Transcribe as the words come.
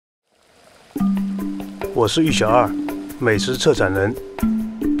我是玉小二，美食策展人。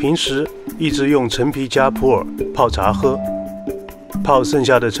平时一直用陈皮加普洱泡茶喝，泡剩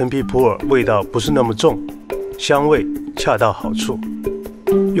下的陈皮普洱味道不是那么重，香味恰到好处，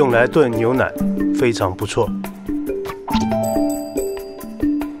用来炖牛腩非常不错。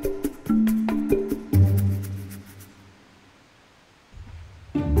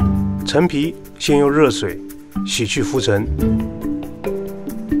陈皮先用热水洗去浮尘，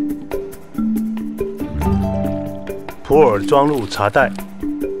普洱装入茶袋，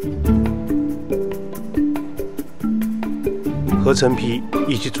和陈皮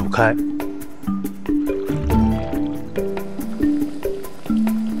一起煮开。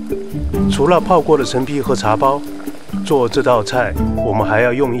除了泡过的陈皮和茶包，做这道菜我们还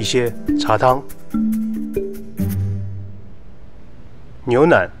要用一些茶汤。牛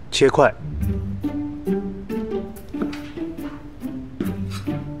腩切块，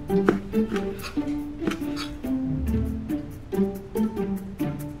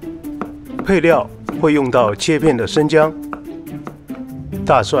配料会用到切片的生姜、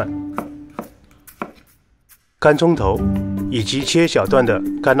大蒜、干葱头以及切小段的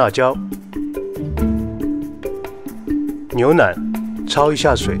干辣椒。牛腩焯一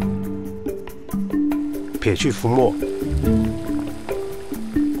下水，撇去浮沫，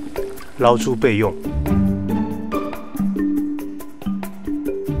捞出备用。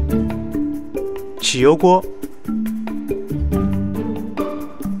起油锅，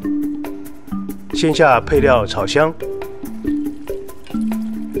先下配料炒香，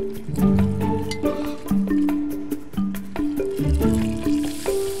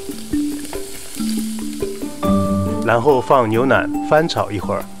然后放牛腩翻炒一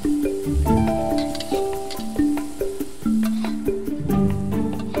会儿。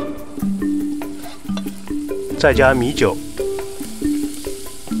再加米酒、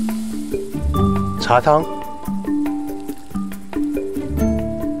茶汤、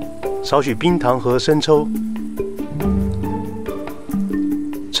少许冰糖和生抽，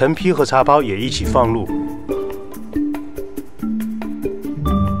陈皮和茶包也一起放入，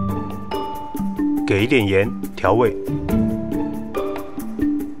给一点盐调味。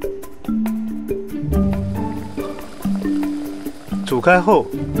煮开后，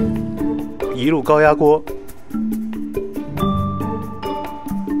移入高压锅。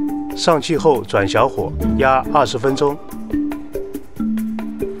上气后转小火压20分钟，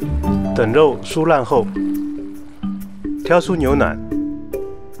等肉酥烂后，挑出牛腩，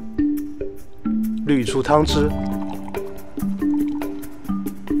滤出汤汁，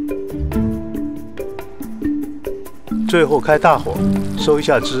最后开大火收一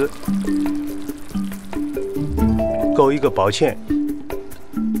下汁，勾一个薄芡。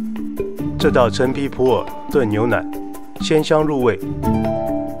这道陈皮普洱炖牛腩鲜香入味，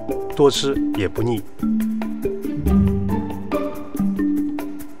多吃也不腻。